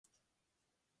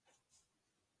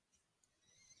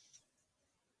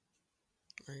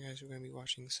Alright guys, we're gonna be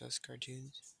watching sus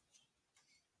cartoons.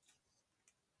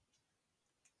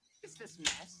 Is this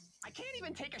mess? I can't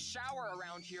even take a shower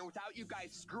around here without you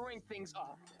guys screwing things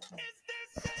up. Is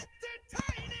this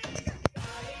entertaining?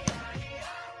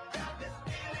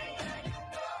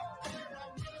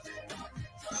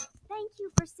 Thank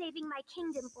you for saving my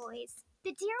kingdom, boys.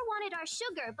 The deer wanted our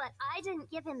sugar, but I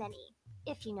didn't give him any,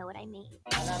 if you know what I mean.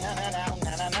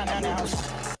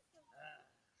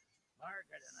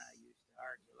 Margaret and I used to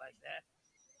argue like that.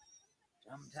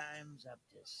 Sometimes up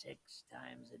to 6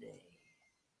 times a day.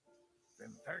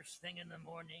 From first thing in the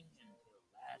morning until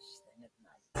last thing at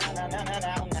night.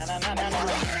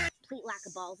 Complete lack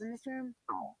of balls in this room.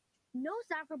 No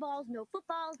soccer balls, no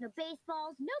footballs, no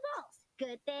baseballs, no balls.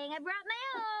 Good thing I brought my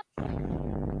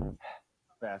own.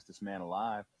 Fastest man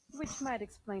alive. Which might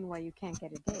explain why you can't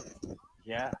get a date.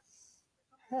 Yeah.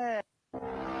 Hey.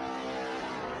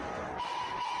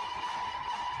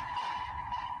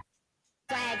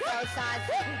 Swag, so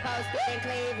saucy, posted in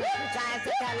Cleveland, drive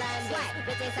to Columbia,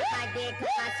 bitches suck my dick, put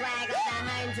my swag like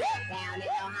 100, down in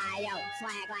Ohio,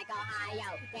 swag like Ohio,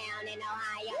 down in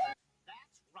Ohio.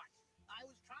 That's right. I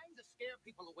was trying to scare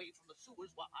people away from the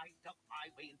sewers while I dug my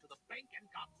way into the bank and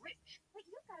got rich. But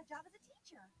you've got a job as a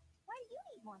teacher. Why do you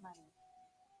need more money?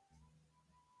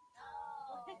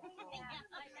 Oh, yeah,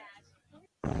 my bad.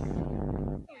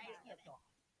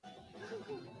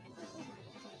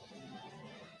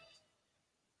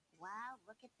 Wow,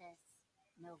 look at this.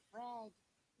 No Fred,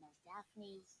 no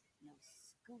Daphne, no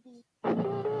Scooby.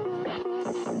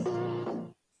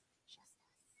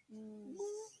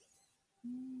 Just us.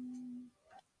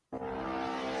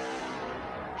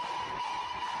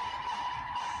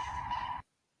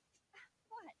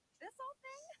 What? This old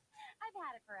thing? I've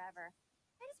had it forever.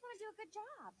 I just want to do a good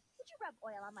job. Could you rub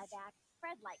oil on my back?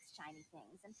 Fred likes shiny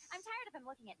things, and I'm tired of him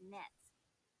looking at nits.